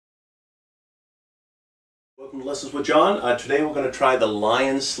Welcome to Lessons with John. Today we're going to try The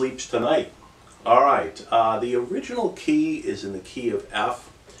Lion Sleeps Tonight. Alright, the original key is in the key of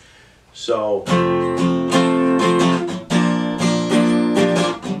F. So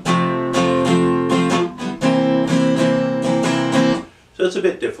it's a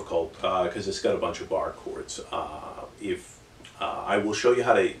bit difficult because it's got a bunch of bar chords. I will show you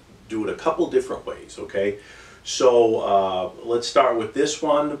how to do it a couple different ways, okay? So let's start with this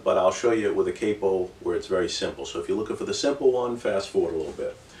one, but I'll show you it with a capo where it's very simple. So if you're looking for the simple one, fast forward a little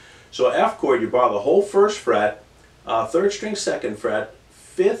bit. So F chord, you bar the whole first fret, third string, second fret,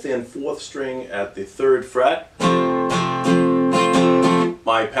 fifth and fourth string at the third fret.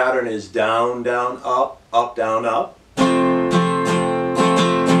 My pattern is down, down, up, up, down, up.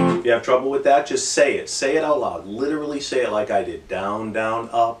 If you have trouble with that, just say it. Say it out loud. Literally say it like I did. Down, down,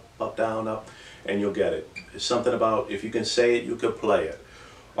 up, down, up, and you'll get it. It's something about if you can say it, you can play it.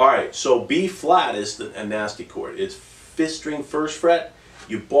 Alright, so B flat is a nasty chord. It's fifth string, first fret.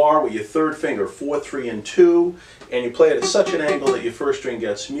 You bar with your third finger, 4, 3, and 2, and you play it at such an angle that your first string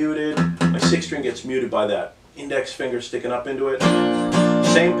gets muted. My sixth string gets muted by that index finger sticking up into it.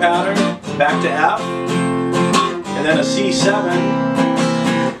 Same pattern, back to F, and then a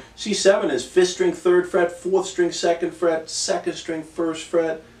C7. C7 is fifth string, third fret, fourth string, second fret, second string, first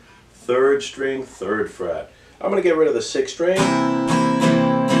fret, third string, third fret. I'm going to get rid of the sixth string.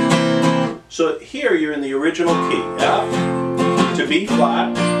 So here you're in the original key, F to B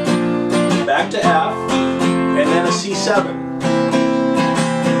flat, back to F, and then a C7.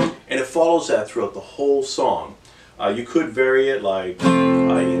 And it follows that throughout the whole song. You could vary it like,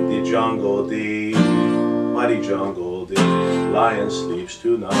 in the jungle, the mighty jungle, the lion sleeps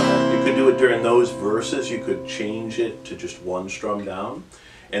tonight. You could do it during those verses. You could change it to just one strum down,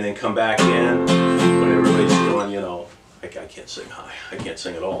 and then come back in when everybody's going, you know, I can't sing high. I can't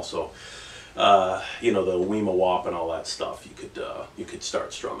sing at all. So, you know, the Wimoweh and all that stuff, you could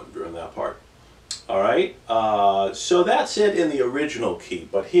start strumming during that part. All right. So that's it in the original key.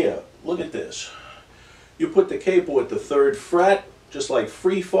 But here, look at this. You put the capo at the third fret, just like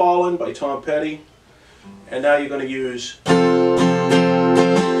Free Fallin' by Tom Petty. And now you're going to use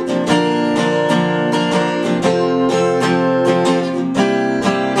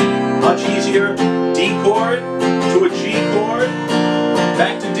much easier, D chord to a G chord,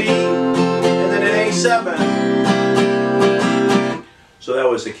 back to D, and then an A7. So that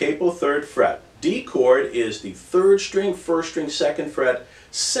was the capo, third fret. D chord is the third string, first string, second fret,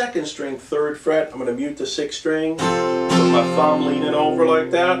 second string, third fret. I'm going to mute the sixth string, with my thumb leaning over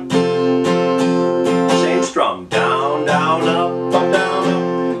like that. Same strum, down, down, up, down,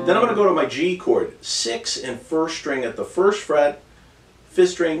 up. Then I'm going to go to my G chord, sixth and first string at the first fret,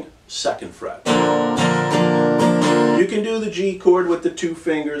 fifth string, second fret. You can do the G chord with the two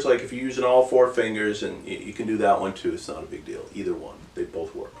fingers, like if you're using all four fingers, and you can do that one too. It's not a big deal. Either one. They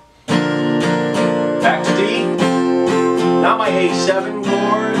both work. Back to D. Now my A7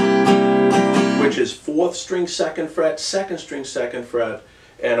 chord, which is fourth string, second fret, second string, second fret,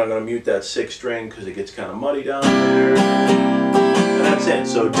 and I'm going to mute that sixth string because it gets kind of muddy down there. And that's it.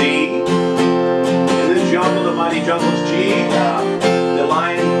 So D, in the jungle, the mighty jungle is G, the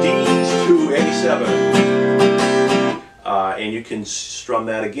lion D's to A7. And you can strum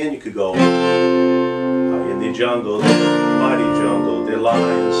that again. You could go in the jungle, the mighty jungle, the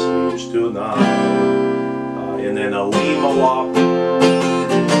lion sleeps tonight. And then a Wimoweh.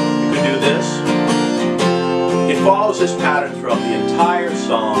 You could do this. It follows this pattern throughout the entire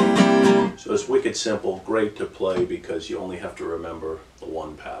song. So it's wicked simple, great to play because you only have to remember the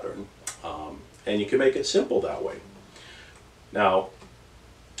one pattern. And you can make it simple that way. Now,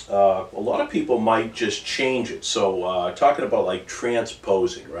 a lot of people might just change it. So talking about like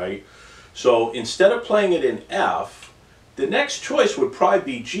transposing, right? So instead of playing it in F, the next choice would probably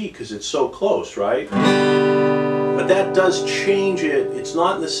be G because it's so close, right? But that does change it. It's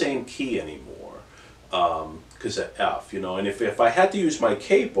not in the same key anymore because of F, you know. And if I had to use my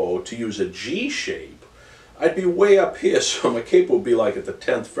capo to use a G shape, I'd be way up here. So my capo would be like at the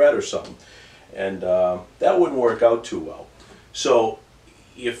 10th fret or something. And that wouldn't work out too well. So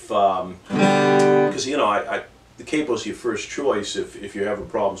if, because you know, the capo is your first choice if you're having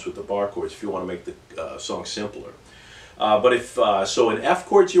problems with the bar chords, if you want to make the song simpler. But if, so an F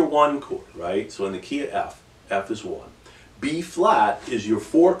chord's your one chord, right? So in the key of F, F is 1. B flat is your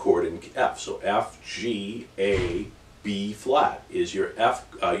 4 chord in F. So F, G, A, B flat is your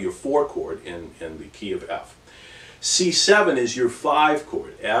your 4 chord in the key of F. C7 is your 5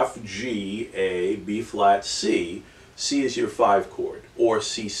 chord. F, G, A, B flat, C. C is your 5 chord, or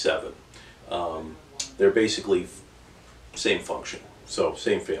C7. They're basically same function, so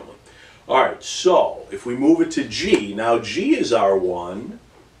same family. Alright, so if we move it to G, now G is our 1,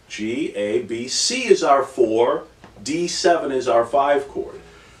 G, A, B, C is our 4, D7 is our 5 chord.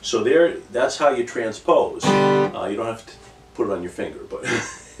 So that's how you transpose. You don't have to put it on your finger, but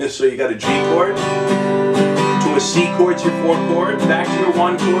so you got a G chord, to a C chord's your 4 chord, back to your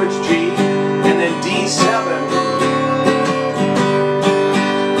 1 chord's G, and then D7.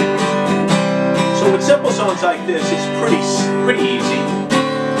 So with simple songs like this, it's pretty easy.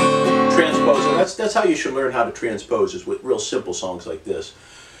 Transposing. That's how you should learn how to transpose, is with real simple songs like this.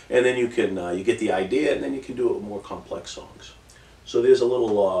 And then you can you get the idea, and then you can do it with more complex songs. So there's a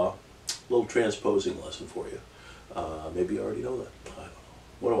little transposing lesson for you. Maybe you already know that. I don't know.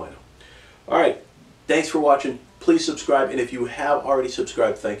 What do I know? All right. Thanks for watching. Please subscribe, and if you have already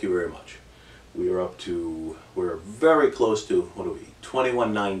subscribed, thank you very much. We're very close to, what are we,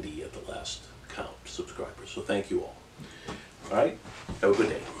 2190 at the last count subscribers. So thank you all. All right. Have a good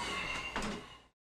day.